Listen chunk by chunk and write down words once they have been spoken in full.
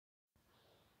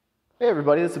Hey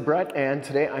everybody, this is Brett, and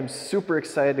today I'm super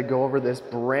excited to go over this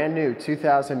brand new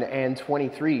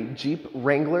 2023 Jeep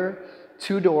Wrangler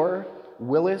 2-door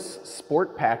Willys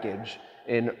Sport Package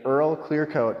in Earl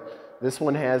Clearcoat. This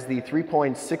one has the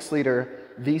 3.6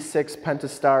 liter V6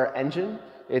 Pentastar engine.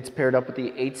 It's paired up with the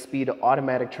 8-speed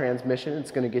automatic transmission. It's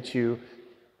going to get you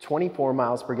 24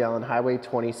 miles per gallon highway,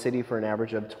 20 city for an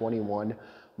average of 21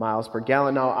 miles per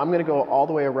gallon. Now I'm going to go all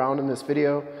the way around in this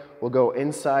video. We'll go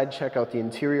inside, check out the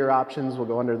interior options, we'll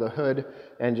go under the hood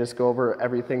and just go over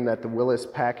everything that the Willys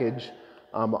package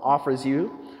offers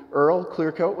you. Earl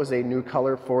Clearcoat was a new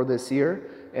color for this year,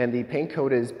 and the paint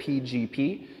coat is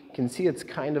PGP. You can see it's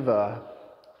kind of a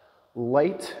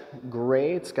light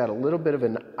gray. It's got a little bit of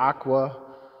an aqua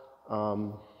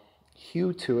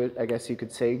hue to it, I guess you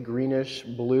could say, greenish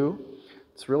blue.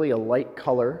 It's really a light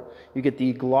color. You get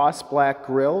the gloss black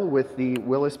grille with the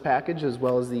Willys package, as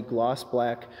well as the gloss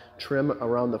black trim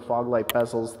around the fog light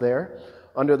bezels there.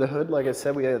 Under the hood, like I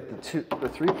said, we have the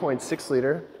 3.6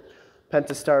 liter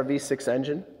Pentastar V6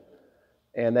 engine,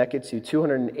 and that gets you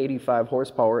 285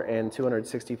 horsepower and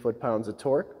 260 foot-pounds of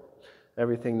torque.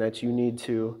 Everything that you need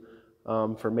to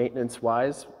for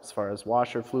maintenance-wise, as far as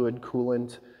washer fluid,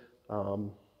 coolant,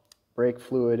 brake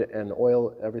fluid, and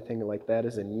oil, everything like that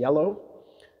is in yellow.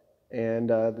 And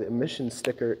the emission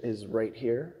sticker is right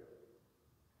here.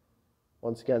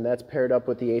 Once again, that's paired up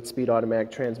with the 8-speed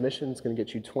automatic transmission. It's going to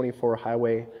get you 24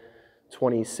 highway,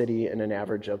 20 city, and an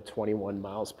average of 21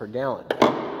 miles per gallon.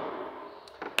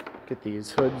 Get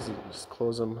these hoods and just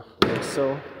close them like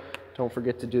so. Don't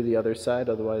forget to do the other side,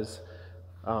 otherwise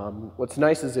what's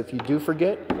nice is if you do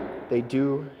forget, they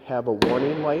do have a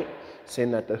warning light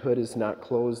saying that the hood is not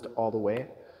closed all the way.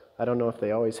 I don't know if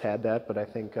they always had that, but I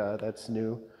think that's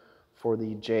new for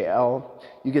the JL.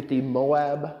 You get the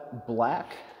Moab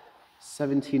black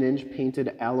 17-inch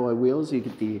painted alloy wheels. You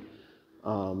get the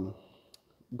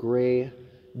gray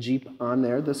Jeep on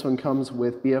there. This one comes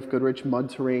with BF Goodrich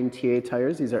Mud Terrain TA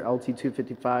tires. These are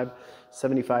LT255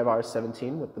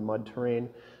 75R17 with the Mud Terrain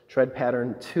tread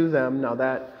pattern to them. Now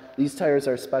these tires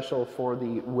are special for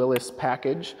the Willys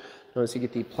package. Notice you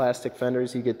get the plastic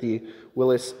fenders, you get the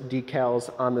Willys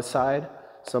decals on the side.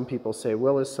 Some people say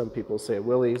Willys, some people say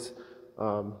Willys.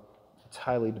 It's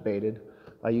highly debated.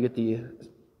 You get the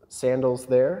sandals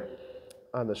there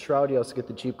on the shroud. You also get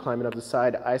the Jeep climbing up the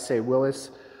side. I say Willys.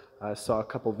 I saw a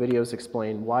couple videos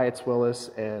explain why it's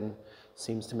Willys, and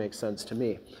seems to make sense to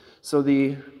me. So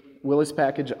the Willys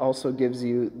package also gives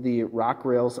you the rock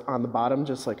rails on the bottom,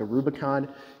 just like a Rubicon.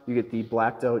 You get the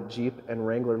blacked out Jeep and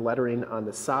Wrangler lettering on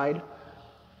the side.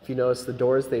 If you notice the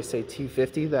doors, they say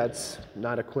T50. That's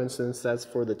not a coincidence. That's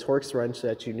for the Torx wrench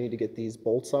that you need to get these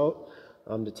bolts out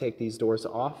to take these doors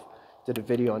off. Did a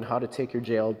video on how to take your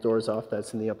JL doors off.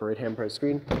 That's in the upper right-hand part of the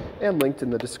screen and linked in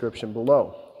the description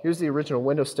below. Here's the original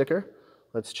window sticker.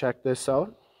 Let's check this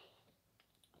out.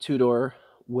 2-door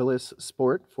Willys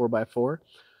Sport 4x4.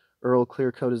 Earl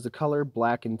Clearcoat is the color,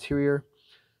 black interior,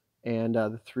 and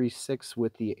the 3.6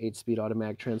 with the 8-speed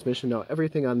automatic transmission. Now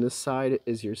everything on this side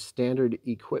is your standard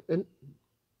equipment.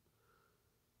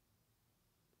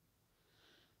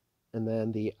 And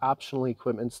then the optional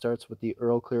equipment starts with the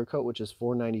Earl Clearcoat, which is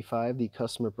 $495, the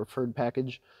customer preferred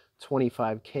package.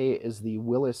 $25K is the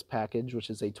Willys package, which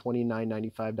is a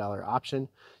 $29.95 option.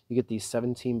 You get the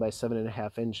 17 by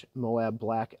 7.5 inch Moab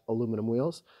black aluminum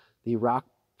wheels, the rock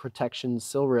protection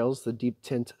sill rails, the deep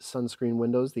tint sunscreen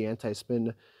windows, the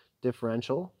anti-spin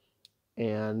differential,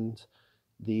 and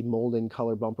the mold-in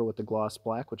color bumper with the gloss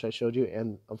black, which I showed you,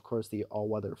 and of course the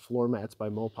all-weather floor mats by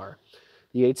Mopar.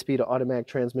 The 8-speed automatic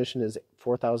transmission is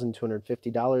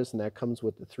 $4,250, and that comes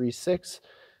with the 3.6,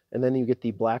 and then you get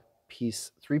the black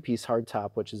piece 3-piece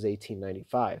hardtop, which is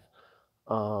 $18.95.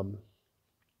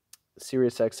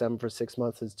 Sirius XM for 6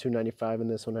 months is $295,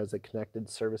 and this one has a connected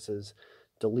services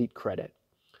delete credit.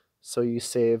 So you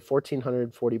save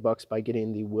 $1,440 by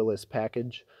getting the Willys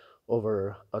package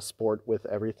over a Sport with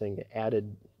everything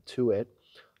added to it.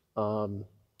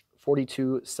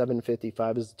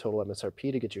 $42,755 is the total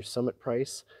MSRP to get your summit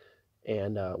price,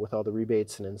 and with all the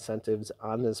rebates and incentives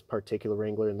on this particular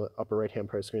Wrangler in the upper right-hand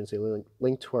part of the screen is a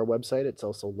link to our website. It's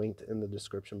also linked in the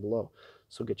description below.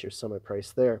 So get your summit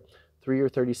price there. 3-year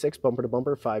 36 bumper to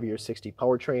bumper, 5-year 60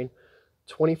 powertrain,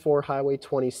 24 highway,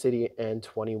 20 city, and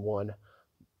 21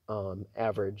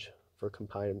 average for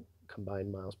combined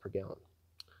miles per gallon.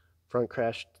 Front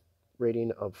crash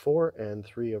rating of 4 and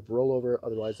 3 of rollover.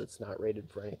 Otherwise, it's not rated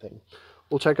for anything.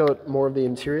 We'll check out more of the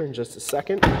interior in just a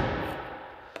second.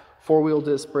 4-wheel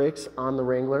disc brakes on the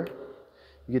Wrangler.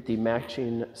 You get the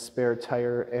matching spare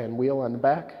tire and wheel on the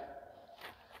back.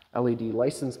 LED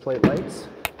license plate lights.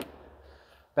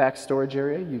 Back storage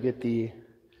area, you get the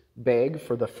bag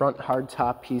for the front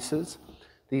hardtop pieces.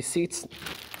 These seats,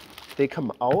 they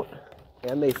come out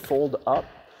and they fold up.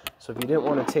 So if you didn't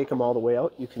want to take them all the way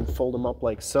out, you can fold them up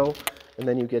like so, and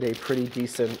then you get a pretty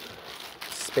decent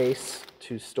space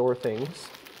to store things.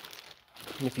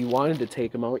 And if you wanted to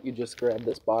take them out, you just grab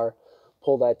this bar,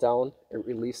 pull that down, it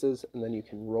releases, and then you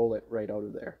can roll it right out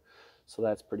of there. So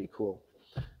that's pretty cool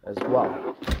as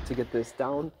well. To get this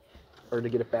down, or to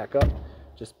get it back up,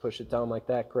 just push it down like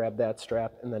that, grab that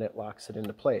strap, and then it locks it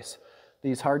into place.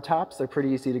 These hard tops, they're pretty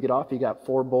easy to get off. You got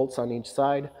 4 bolts on each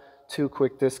side, 2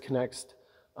 quick disconnects.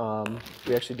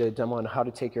 We actually did a demo on how to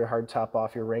take your hard top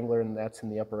off your Wrangler, and that's in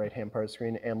the upper right hand part of the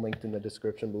screen and linked in the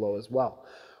description below as well.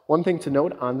 One thing to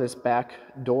note on this back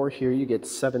door here, you get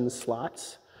 7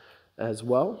 slots as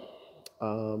well.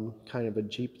 Kind of a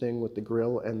Jeep thing with the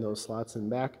grill and those slots in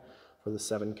back for the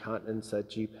 7 continents that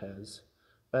Jeep has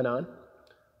been on.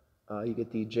 You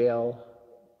get the JL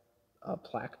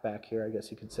plaque back here, I guess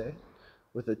you could say,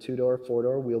 with a 2-door,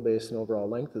 4-door wheelbase and overall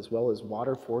length, as well as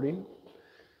water fording.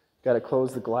 Got to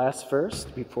close the glass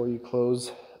first before you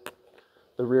close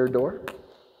the rear door.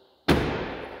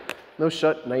 Those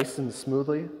shut nice and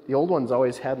smoothly. The old ones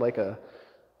always had like a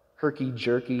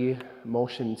herky-jerky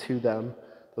motion to them.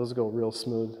 Those go real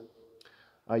smooth.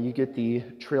 You get the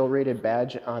trail rated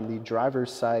badge on the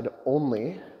driver's side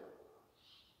only.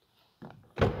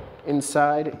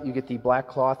 Inside, you get the black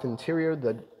cloth interior,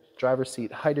 the driver's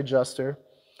seat height adjuster,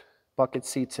 bucket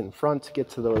seats in front. To get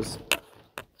to those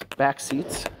back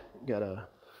seats, you gotta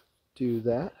do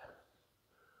that.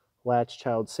 Latch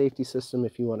child safety system.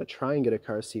 If you want to try and get a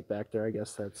car seat back there, I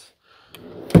guess that's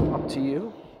up to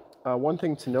you. One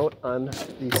thing to note on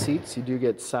these seats, you do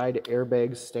get side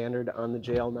airbags standard on the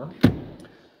JL now,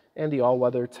 and the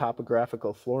all-weather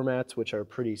topographical floor mats, which are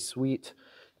pretty sweet.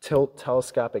 Tilt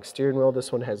telescopic steering wheel.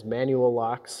 This one has manual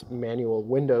locks, manual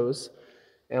windows,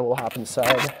 and we'll hop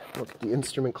inside, look at the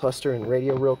instrument cluster and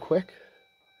radio real quick.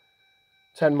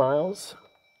 10 miles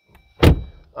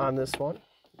on this one.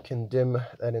 You can dim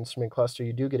that instrument cluster.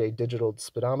 You do get a digital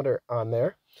speedometer on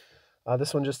there.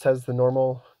 This one just has the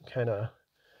normal kind of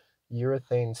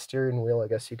urethane steering wheel, I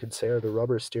guess you could say, or the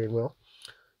rubber steering wheel.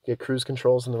 You get cruise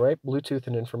controls on the right, Bluetooth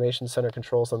and information center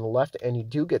controls on the left, and you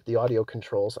do get the audio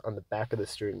controls on the back of the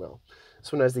steering wheel.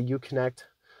 This one has the Uconnect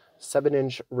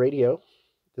 7-inch radio.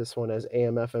 This one has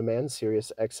AM, FM, and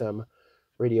Sirius XM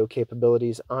radio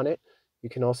capabilities on it. You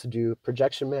can also do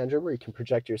Projection Manager, where you can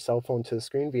project your cell phone to the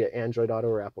screen via Android Auto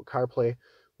or Apple CarPlay.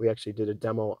 We actually did a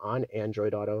demo on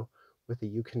Android Auto with the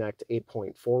Uconnect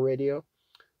 8.4 radio.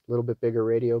 A little bit bigger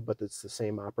radio, but it's the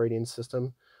same operating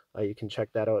system. You can check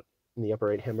that out in the upper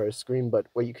right hand of the screen. But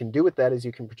what you can do with that is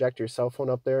you can project your cell phone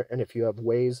up there, and if you have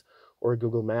Waze or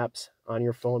Google Maps on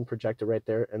your phone, project it right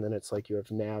there, and then it's like you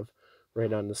have nav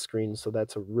right on the screen. So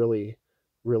that's a really,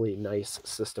 really nice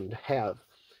system to have.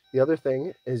 The other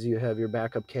thing is you have your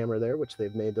backup camera there, which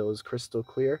they've made those crystal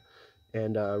clear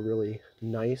and really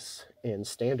nice and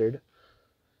standard.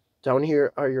 Down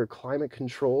here are your climate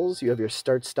controls. You have your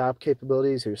start-stop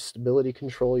capabilities, your stability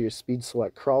control, your speed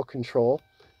select crawl control.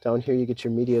 Down here you get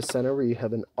your media center, where you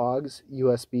have an AUX,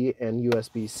 USB, and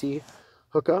USB-C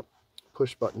hookup,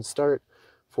 push-button start,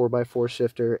 4x4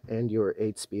 shifter, and your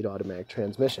 8-speed automatic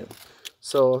transmission.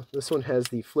 So this one has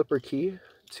the flipper key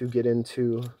to get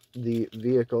into the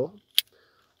vehicle,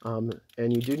 and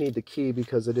you do need the key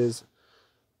because it is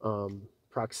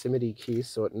proximity key,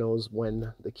 so it knows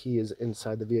when the key is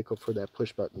inside the vehicle for that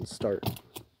push button start.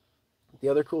 The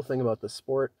other cool thing about the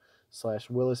Sport /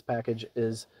 Willys package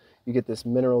is you get this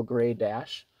mineral gray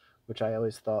dash, which I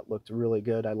always thought looked really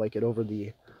good. I like it over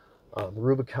the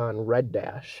Rubicon red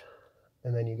dash.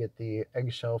 And then you get the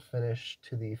eggshell finish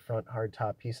to the front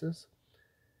hardtop pieces.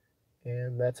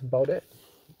 And that's about it.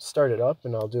 Start it up,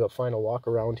 and I'll do a final walk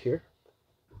around here.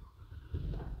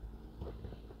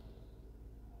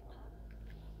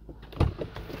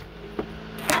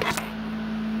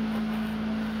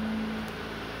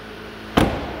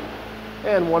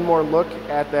 And one more look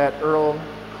at that Earl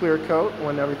Clearcoat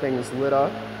when everything is lit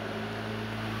up.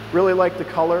 Really like the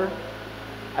color.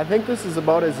 I think this is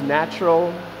about as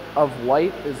natural of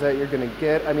light as that you're gonna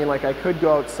get. I mean, like, I could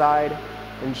go outside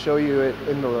and show you it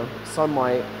in the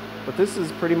sunlight, but this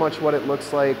is pretty much what it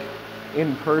looks like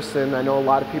in person. I know a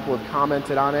lot of people have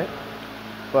commented on it,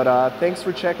 but thanks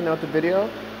for checking out the video.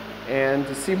 And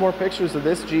to see more pictures of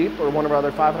this Jeep or one of our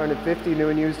other 550 new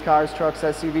and used cars, trucks,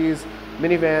 SUVs,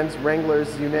 minivans,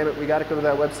 Wranglers, you name it, we got to go to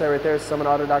that website right there,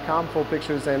 summitauto.com. Full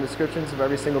pictures and descriptions of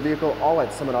every single vehicle, all at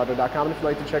summitauto.com. And if you'd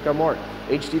like to check out more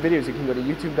HD videos, you can go to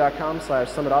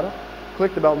youtube.com/summitauto.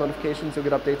 Click the bell notifications, you'll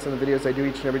get updates on the videos I do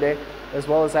each and every day, as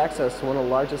well as access to one of the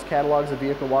largest catalogs of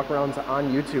vehicle walkarounds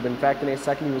on YouTube. In fact, in a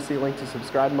second you will see a link to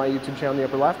subscribe to my YouTube channel in the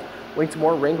upper left, link to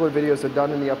more Wrangler videos are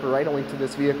done in the upper right, a link to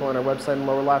this vehicle on our website in the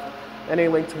lower left, and a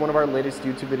link to one of our latest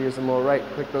YouTube videos in the lower right.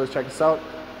 Click those, check us out.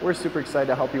 We're super excited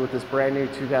to help you with this brand new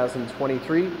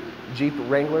 2023 Jeep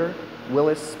Wrangler,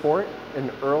 Willys Sport,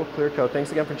 and Earl Clearcoat.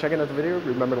 Thanks again for checking out the video.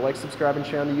 Remember to like, subscribe, and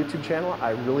share on the YouTube channel.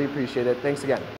 I really appreciate it. Thanks again.